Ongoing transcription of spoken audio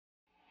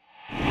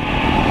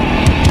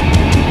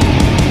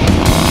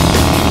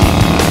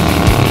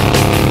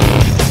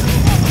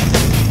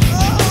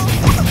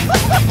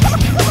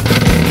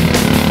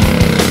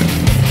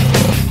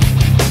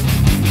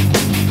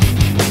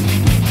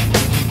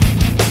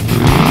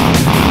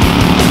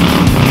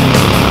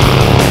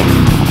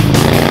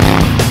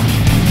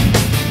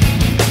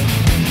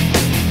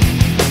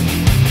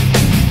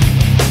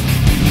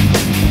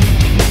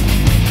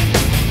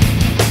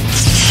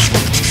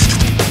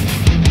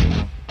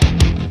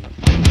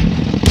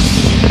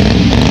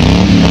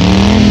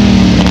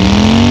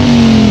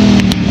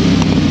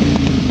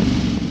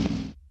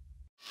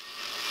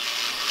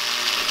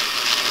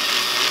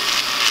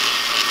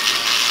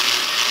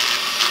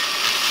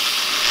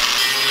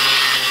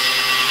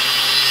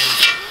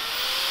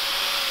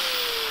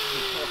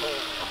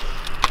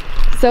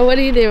So what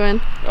are you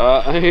doing?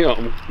 I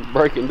am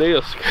breaking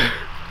disc,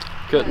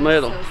 cutting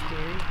metal. So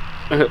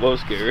scary. It was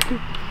scary.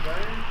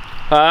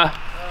 Huh?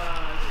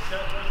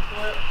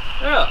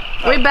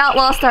 Yeah. We about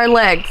lost our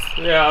legs.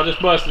 Yeah, I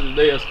just busted the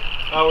disc.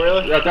 Oh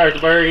really? Right there at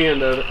the very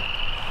end of it.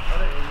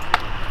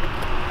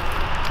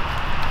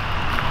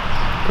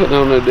 Putting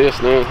on the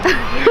disc now.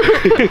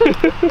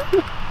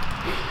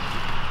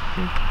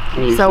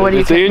 So what are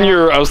you cutting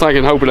out? I was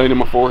thinking, hoping it ain't in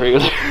my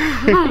forehead.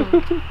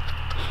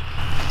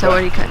 So what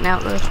are you cutting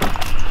out, though?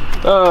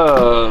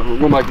 We're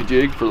gonna make a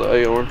jig for the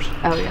A-arms.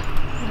 Oh yeah.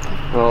 Okay.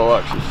 Oh,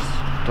 actually,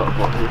 top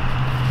part here.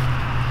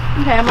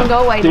 Okay, I'm gonna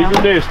go away now.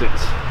 Keep your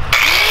distance.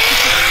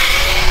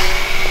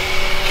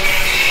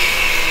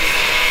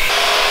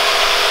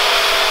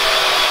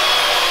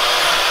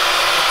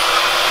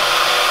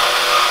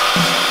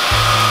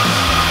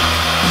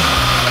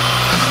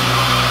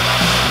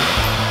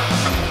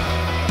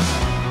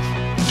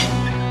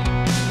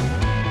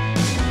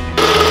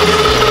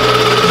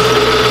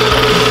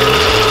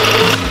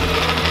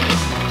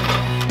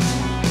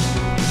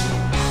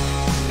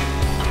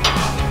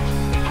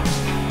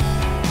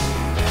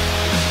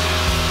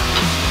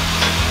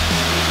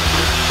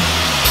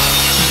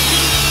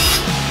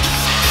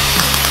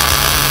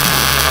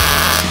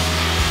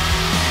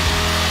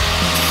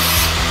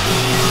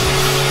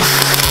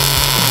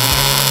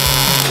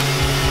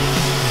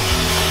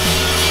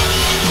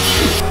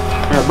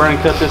 Brian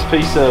cut this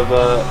piece of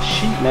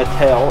sheet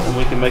metal, and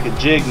we can make a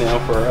jig now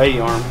for our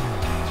A-arm,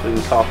 so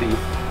we can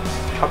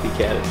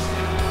copycat it.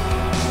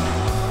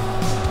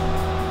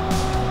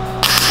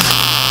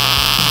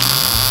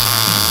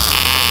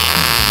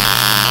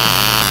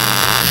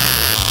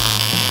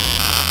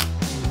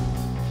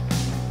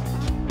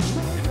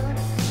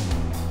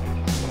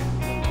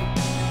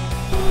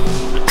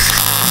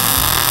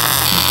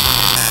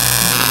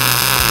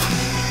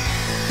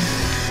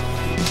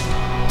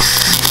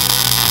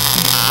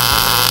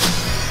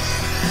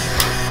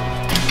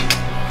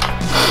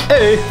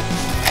 Hey.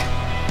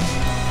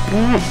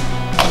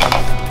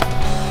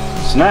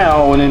 So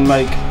now we need to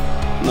make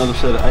another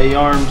set of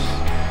A-arms,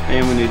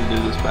 and we need to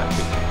do this back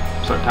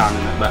cord. Start tying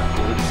in that back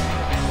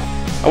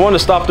cord. I want to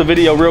stop the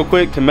video real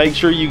quick to make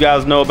sure you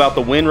guys know about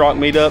the Windrock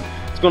meetup.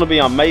 It's going to be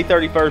on May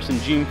 31st and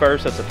June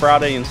 1st. That's a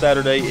Friday and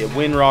Saturday at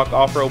Windrock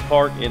Off-Road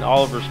Park in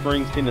Oliver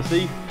Springs,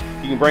 Tennessee.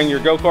 You can bring your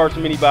go-karts,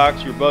 mini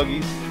bikes, your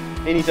buggies,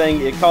 anything.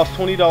 It costs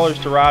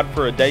 $20 to ride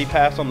for a day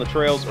pass on the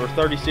trails, or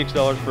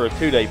 $36 for a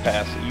 2-day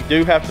pass. You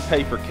do have to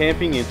pay for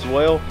camping as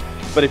well,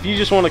 but if you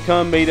just want to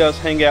come meet us,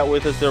 hang out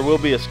with us, there will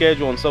be a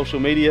schedule on social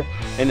media,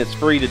 and it's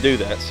free to do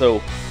that. So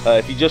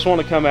if you just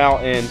want to come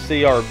out and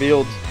see our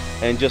builds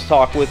and just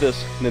talk with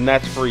us, then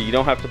that's free. You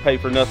don't have to pay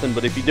for nothing,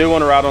 but if you do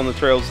want to ride on the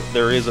trails,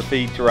 there is a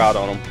fee to ride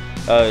on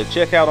them.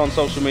 Check out on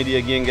social media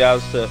again,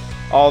 guys, to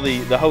all the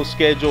whole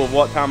schedule of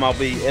what time I'll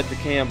be at the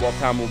camp, what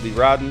time we'll be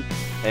riding.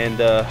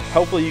 And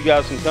hopefully you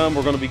guys can come.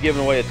 We're going to be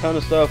giving away a ton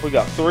of stuff. We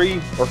got 3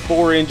 or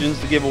 4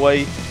 engines to give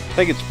away. I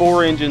think it's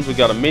 4 engines. We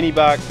got a mini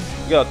bike.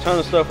 We got a ton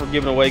of stuff we're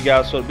giving away,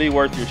 guys, so it'd be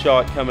worth your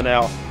shot coming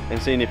out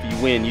and seeing if you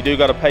win. You do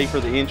got to pay for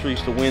the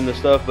entries to win the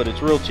stuff, but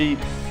it's real cheap,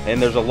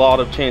 and there's a lot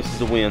of chances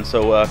to win.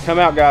 So come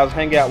out, guys,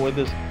 hang out with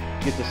us,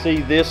 get to see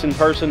this in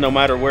person no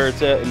matter where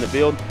it's at in the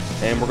build,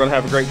 and we're going to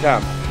have a great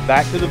time.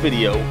 Back to the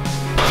video.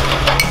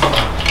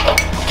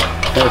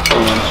 That's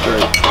going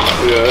straight.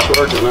 Yeah, it's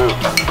working now.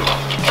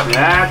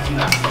 That's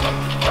nice.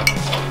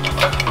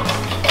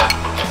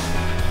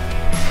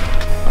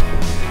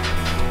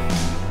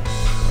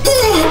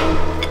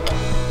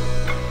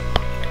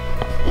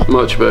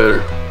 Much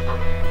better.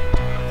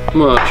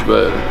 Much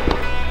better.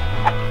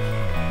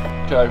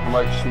 Okay, we're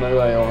making some new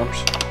A-arms.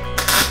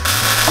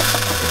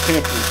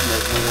 Attempting to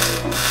make new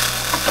A-arms.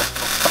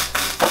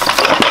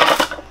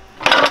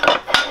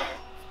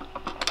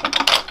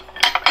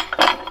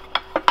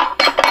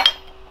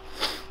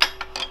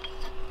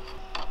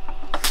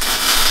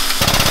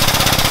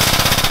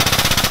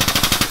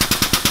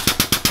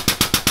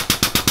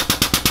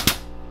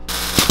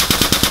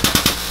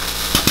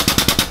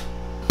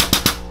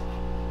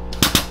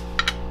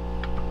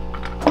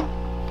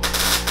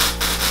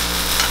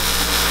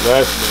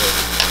 That's good.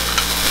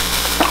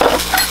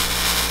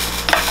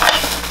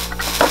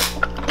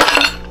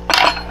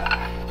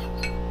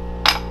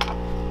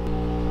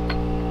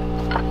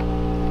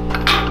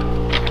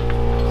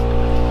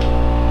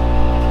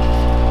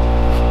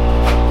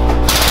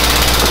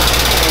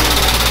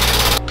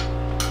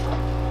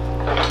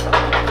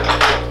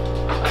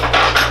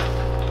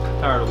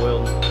 Tired of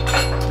welding.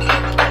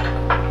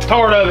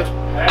 Tired of it.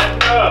 Add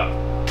it up.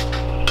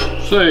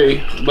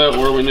 See about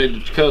where we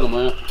need to cut them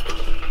at.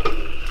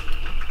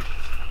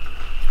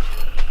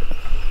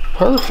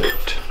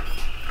 Perfect.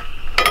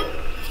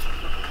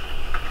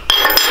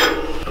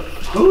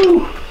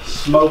 Ooh,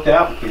 smoked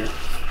out here.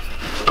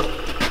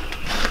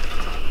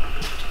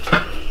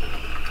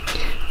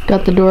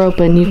 Got the door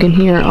open. You can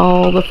hear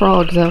all the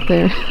frogs out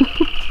there.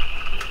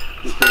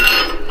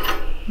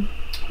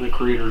 The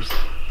critters.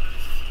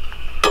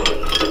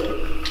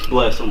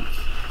 Bless them.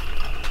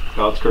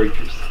 God's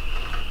creatures.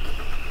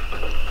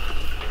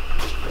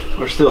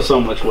 There's still so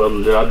much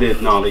welding to do. I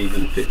did not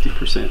even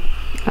 50%.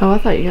 Oh, I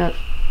thought you got.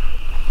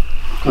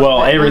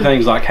 Well,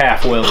 everything's like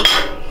half welded.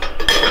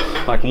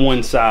 Like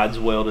one side's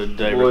welded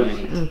to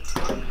everything.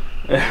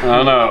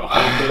 I know.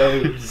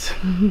 Loads.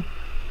 And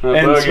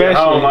especially at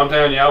home, I'm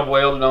telling you, I've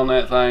welded on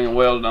that thing and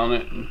welded on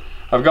it. And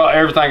I've got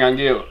everything I can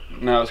get.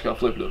 Now it's got to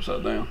flip it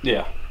upside down.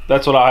 Yeah,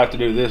 that's what I have to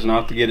do this, and I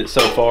have to get it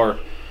so far,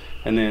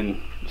 and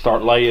then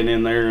start laying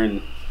in there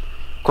and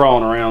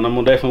crawling around. I'm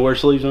gonna definitely wear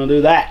sleeves when I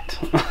do that.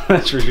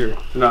 That's for sure.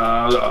 No,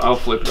 I'll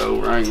flip it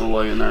over. I ain't gonna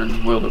lay in there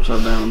and weld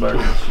upside down and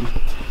backwards.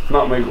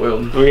 Not me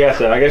welding. We have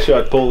to. I guess you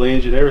have to pull the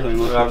engine and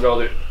everything. I've got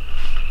it.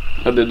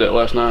 I did that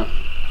last night.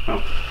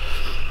 Oh.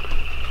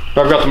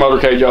 I've got the motor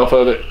cage off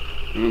of it.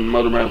 And the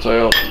motor mounts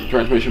out. The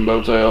transmission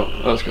bolts out.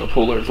 I just gotta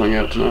pull everything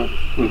out tonight.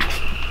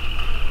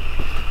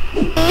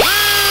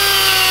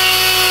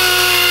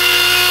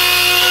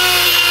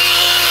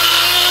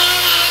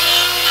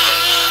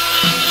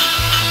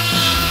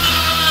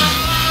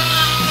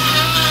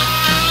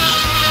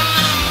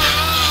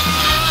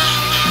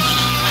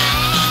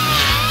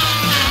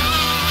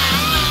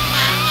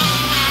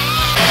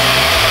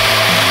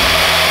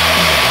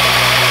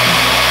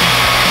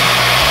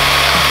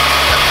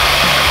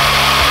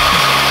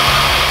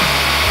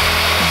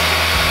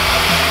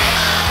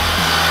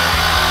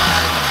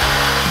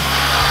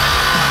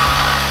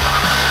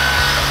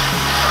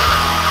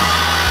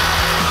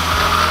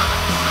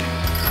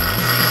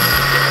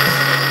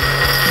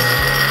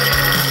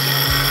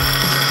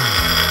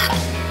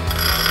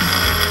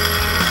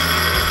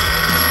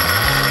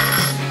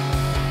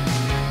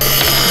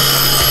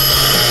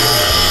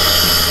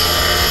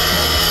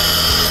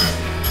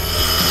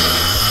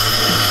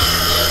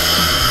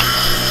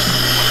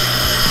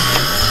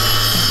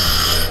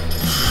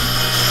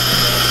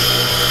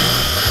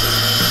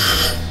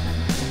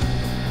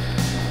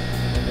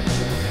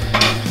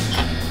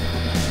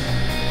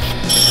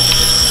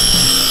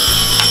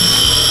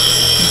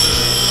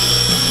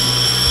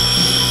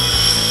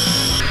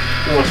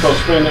 I'm supposed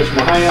to spin this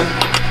with my hand.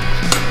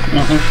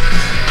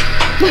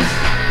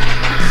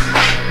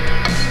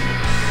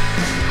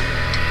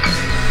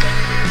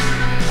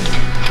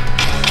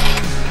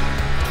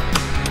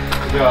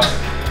 Got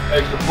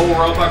extra pull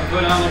rope I can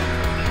put on it.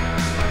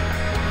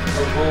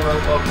 Pull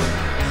rope off it.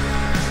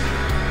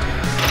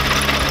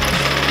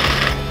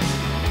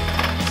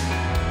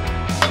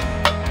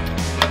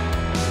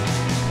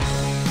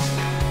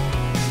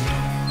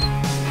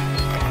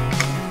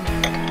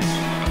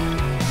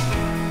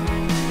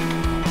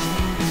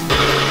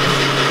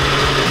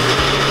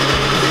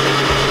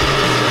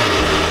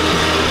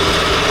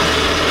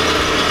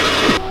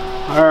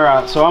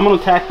 Alright, so I'm going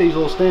to tack these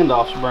little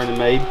standoffs Brandon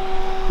made.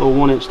 Little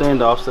 1-inch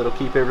standoffs that'll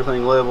keep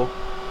everything level.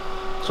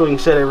 So we can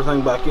set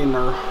everything back in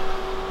there.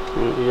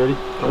 You ready?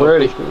 I'm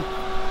ready.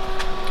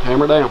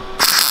 Hammer down.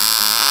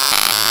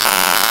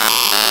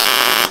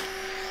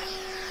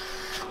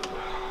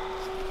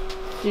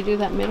 Did you do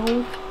that middle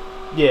one?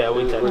 Yeah,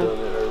 we tacked it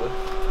earlier.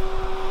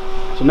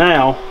 So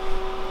now,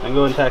 I can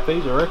go ahead and tack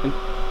these, I reckon.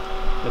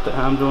 Got that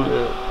heim joint?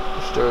 Yeah,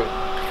 straight.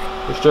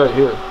 We're straight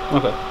here.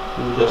 Okay.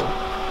 Just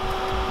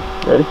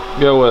ready?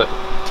 Go with it.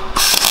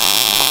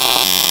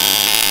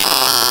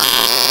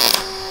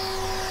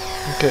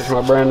 Catch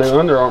my brand new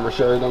Under Armour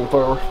shirt on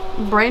fire.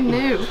 Brand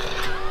new.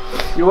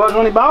 You was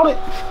when he bought it?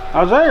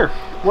 I was there.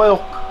 Well,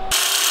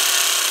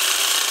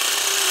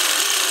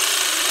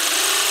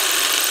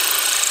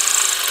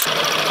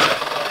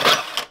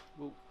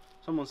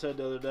 someone said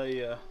the other day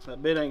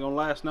that bit ain't gonna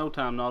last no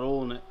time not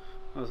oiling it.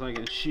 I was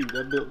thinking, shoot,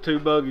 I built 2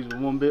 buggies with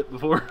 1 bit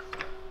before,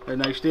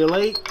 and they still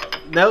eat.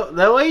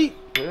 They'll eat.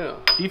 Yeah.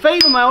 If you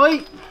feed them, they'll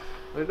eat.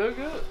 They do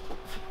good.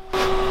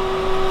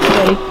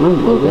 Ready?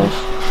 Oh gosh.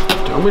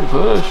 Tell me to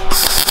push.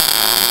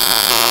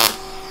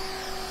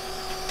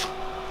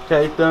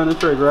 Okay, it's done.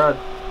 It's ready to ride.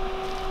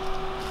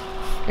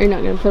 Are you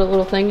not going to put a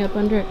little thing up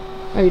under it?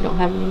 Or you don't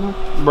have any more?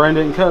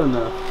 Brandon didn't cut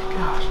enough.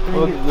 Gosh,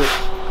 look at this.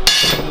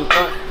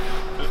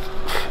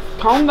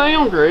 Calm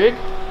down, Greg.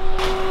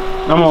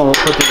 I'm gonna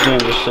put these in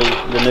to see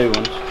the new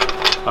ones.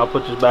 I'll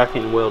put this back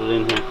in and weld it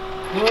in here.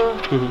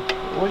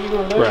 What are you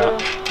gonna do? Right. Now?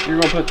 You're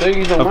gonna put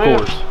these on Of that?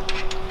 course.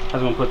 I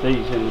was gonna put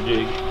these in the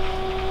jig.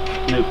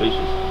 New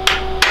pieces.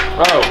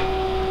 Oh.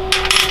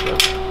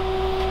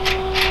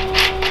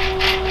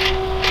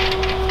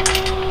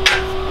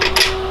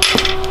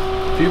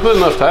 If you put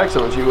enough tacks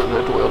on it, you wouldn't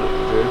have to weld it,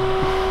 dude.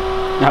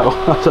 No,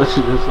 I thought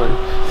you just like,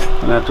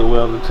 I'm gonna have to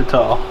weld it too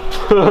tall.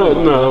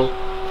 No.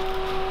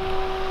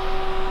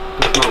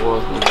 That's not what I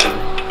was gonna say.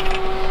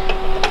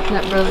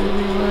 That brother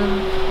didn't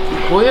love.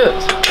 Quit.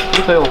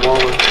 You tell him,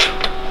 Walter.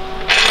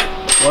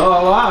 Well, I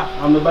lie.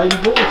 I'm the baby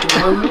boy.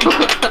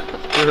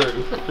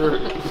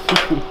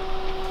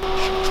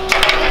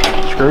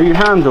 Screw your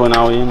hand joint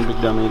all in, you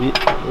big dumb idiot.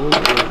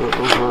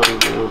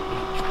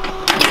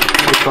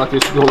 Looks like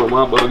this is going on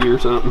my buggy or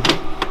something.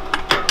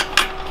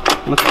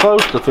 It's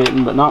close to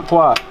fitting, but not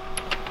quite.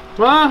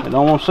 What? I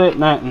don't want to sit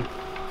nothing.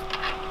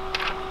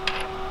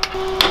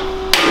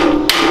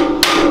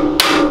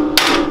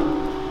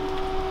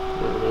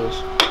 There it is.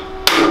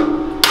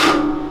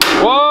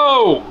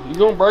 Whoa! You're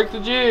gonna break the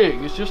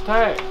jig. It's just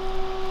tack. Is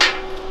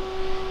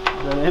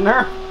that in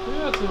there?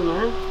 Yeah, it's in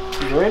there.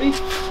 You ready?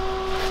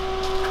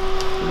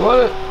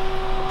 Glue it.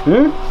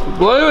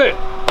 Glue it.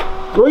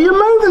 Well, you're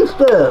moving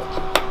stuff.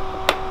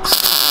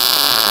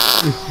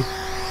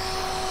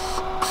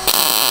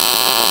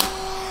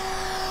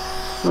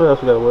 What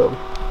else we got to weld?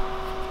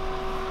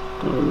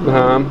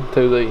 Behind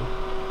to the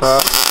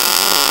pipe.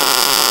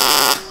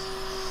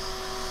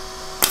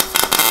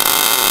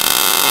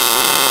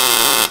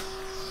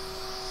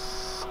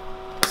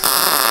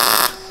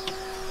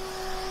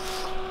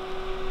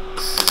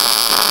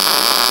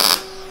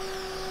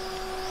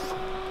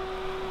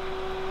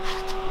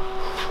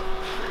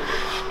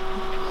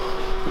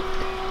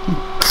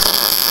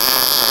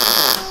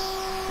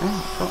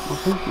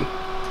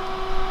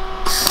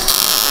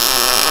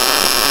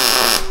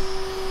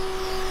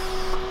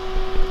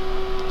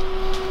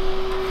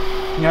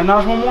 You got a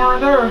nice one more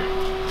right there.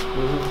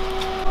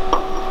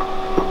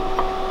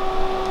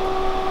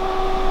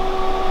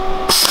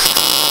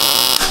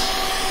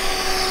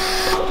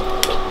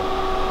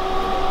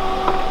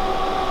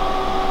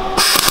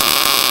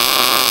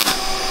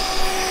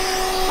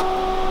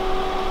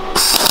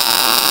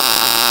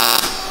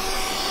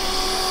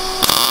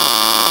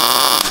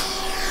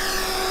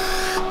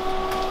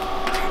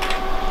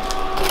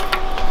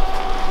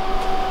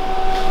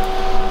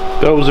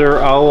 Those are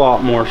a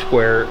lot more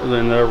square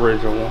than the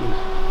original ones.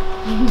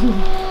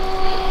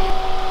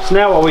 So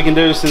now what we can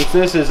do, since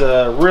this is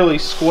a really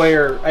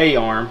square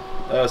A-arm,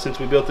 since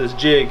we built this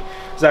jig,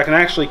 is I can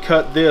actually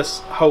cut this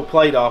whole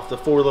plate off, the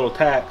 4 little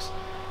tacks,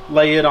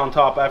 lay it on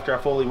top after I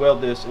fully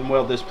weld this, and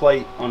weld this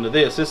plate onto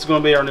this. This is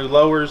going to be our new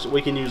lowers.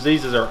 We can use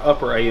these as our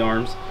upper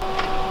A-arms,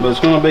 but it's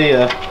going to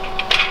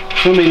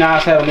be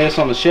nice having this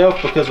on the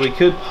shelf, because we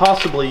could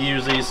possibly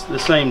use the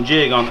same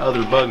jig on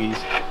other buggies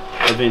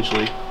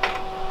eventually.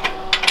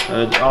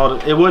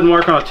 It wouldn't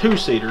work on a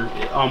 2-seater.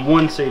 On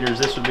 1-seaters,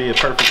 this would be a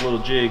perfect little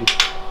jig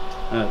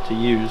to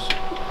use.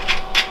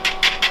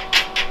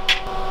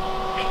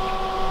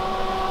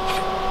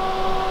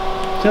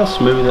 See how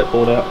smooth that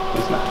pulled out?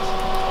 That's nice.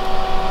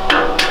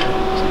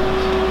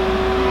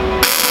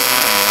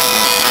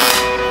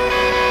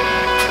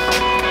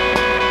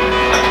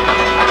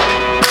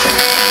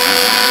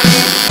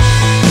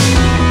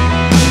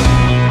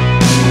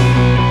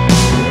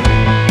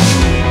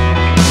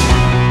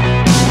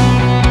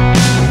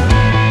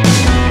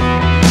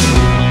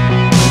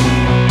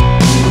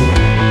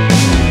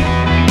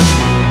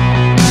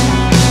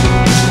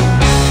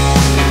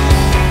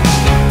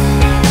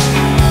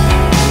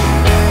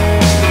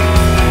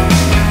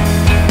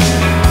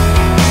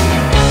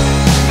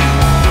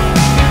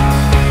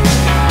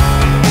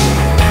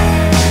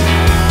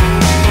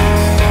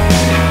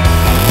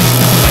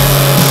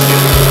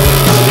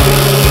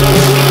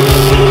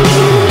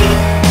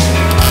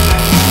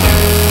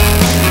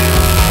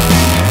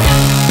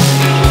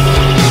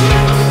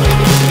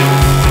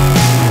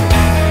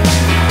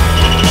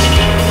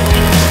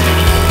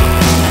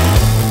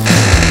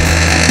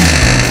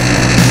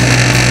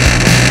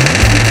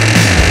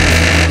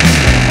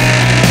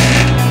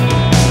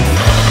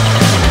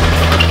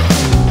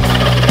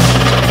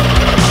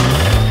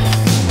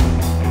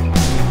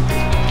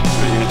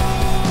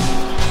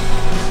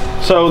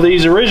 So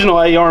these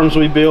original A-arms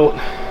we built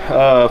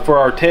for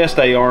our test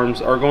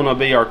A-arms are going to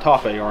be our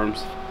top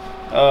A-arms.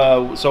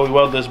 So we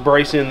weld this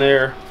brace in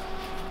there.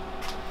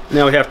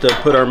 Now we have to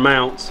put our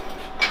mounts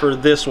for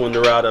this one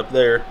to ride up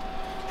there.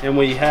 And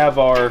we have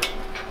our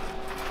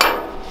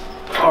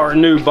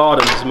new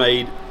bottoms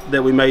made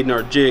that we made in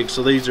our jig.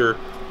 So these are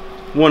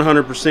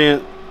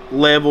 100%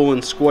 level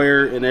and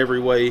square in every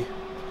way.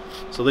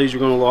 So these are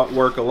going to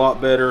work a lot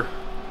better.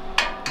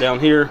 Down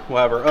here we'll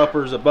have our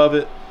uppers above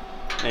it,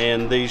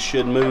 and these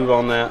should move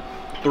on that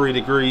 3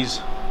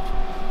 degrees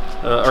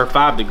or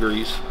 5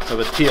 degrees of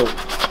a tilt.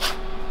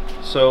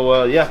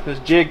 So yeah, this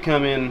jig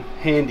come in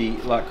handy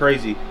like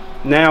crazy.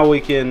 Now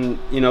we can,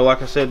 you know,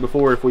 like I said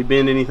before, if we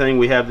bend anything,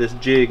 we have this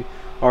jig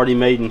already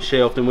made and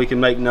shelved, and we can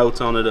make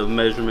notes on it of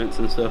measurements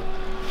and stuff.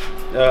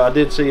 I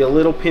did see a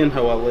little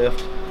pinhole I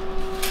left,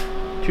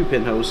 2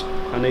 pinholes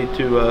I need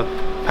to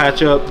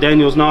patch up.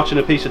 Daniel's notching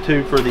a piece of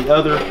tube for the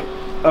other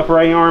upper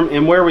A-arm,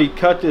 and where we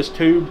cut this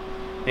tube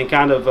and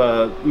kind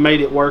of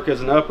made it work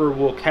as an upper,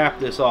 we'll cap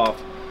this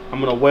off. I'm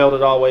going to weld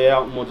it all the way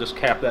out, and we'll just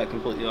cap that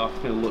completely off.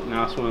 It'll look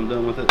nice when I'm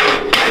done with it.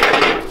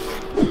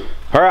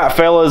 Alright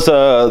fellas,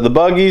 the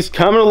buggy's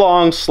coming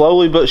along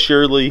slowly but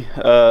surely.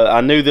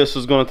 I knew this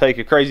was going to take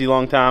a crazy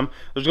long time.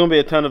 There's going to be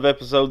a ton of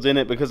episodes in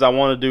it because I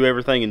want to do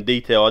everything in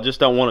detail. I just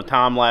don't want to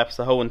time lapse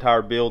the whole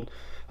entire build.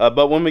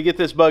 But when we get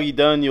this buggy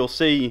done, you'll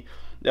see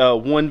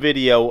one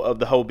video of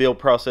the whole build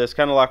process,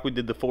 kind of like we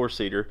did the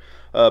 4-seater.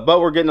 But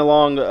we're getting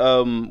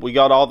along. We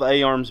got all the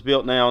A-arms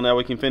built now. Now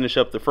we can finish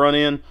up the front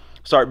end,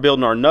 start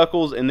building our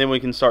knuckles, and then we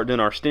can start doing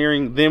our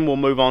steering. Then we'll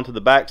move on to the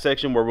back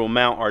section where we'll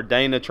mount our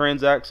Dana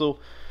transaxle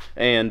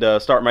and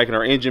start making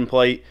our engine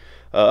plate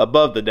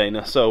above the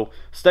Dana. So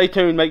stay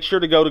tuned. Make sure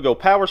to go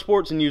Power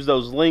Sports and use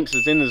those links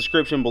that's in the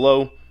description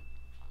below.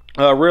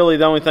 Really,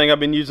 the only thing I've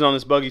been using on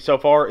this buggy so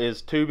far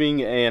is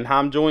tubing and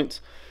heim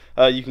joints.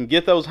 You can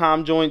get those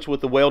heim joints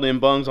with the weld-in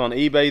bungs on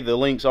eBay. The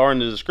links are in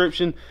the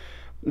description.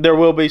 There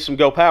will be some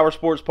Go Power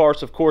Sports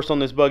parts, of course, on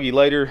this buggy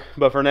later,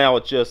 but for now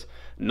it's just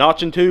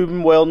notching tube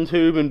and welding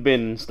tube and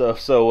bending stuff.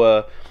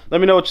 So let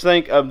me know what you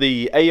think of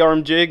the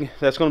A-arm jig.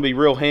 That's going to be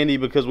real handy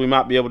because we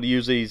might be able to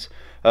use these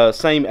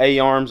same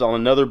A-arms on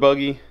another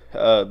buggy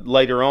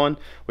later on.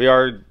 We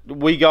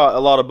got a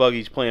lot of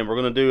buggies planned. We're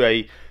going to do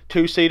a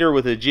 2-seater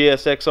with a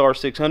GSXR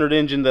 600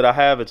 engine that I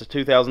have. It's a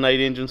 2008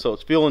 engine, so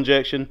it's fuel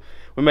injection.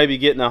 We may be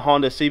getting a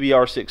Honda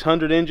CBR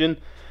 600 engine.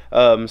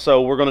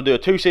 So we're going to do a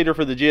 2-seater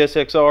for the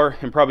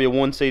GSXR and probably a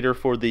 1-seater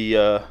for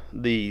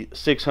the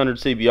 600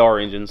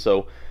 CBR engine.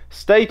 So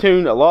stay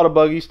tuned. A lot of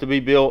buggies to be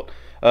built.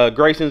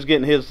 Grayson's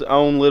getting his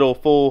own little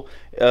full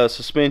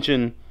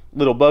suspension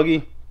little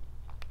buggy.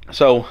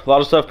 So a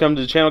lot of stuff coming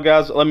to the channel,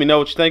 guys. Let me know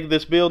what you think of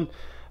this build.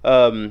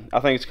 I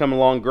think it's coming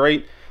along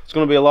great. It's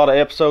going to be a lot of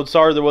episodes.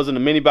 Sorry there wasn't a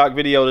mini bike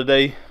video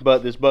today,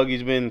 but this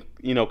buggy's been,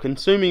 you know,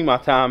 consuming my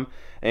time,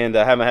 and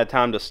I haven't had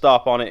time to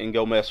stop on it and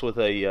go mess with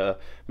a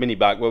mini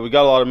bike. Well, we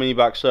got a lot of mini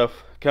bike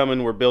stuff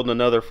coming. We're building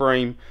another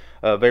frame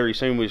very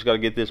soon. We just got to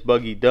get this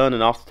buggy done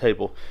and off the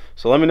table.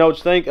 So let me know what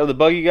you think of the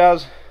buggy,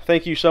 guys.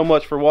 Thank you so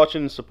much for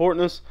watching and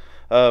supporting us.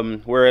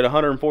 We're at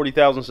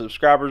 140,000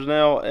 subscribers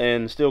now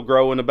and still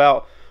growing,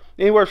 about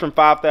anywhere from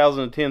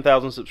 5,000 to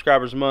 10,000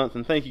 subscribers a month.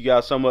 And thank you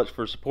guys so much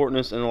for supporting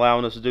us and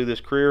allowing us to do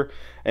this career.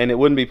 And it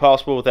wouldn't be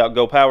possible without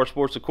Go Power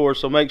Sports, of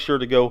course. So make sure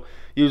to go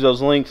use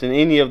those links in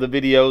any of the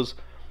videos,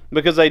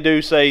 because they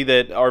do say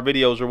that our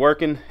videos are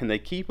working and they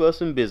keep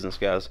us in business,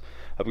 guys.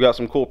 I've got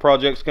some cool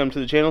projects coming to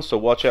the channel, so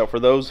watch out for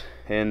those.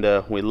 And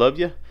we love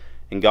you,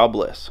 and God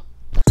bless.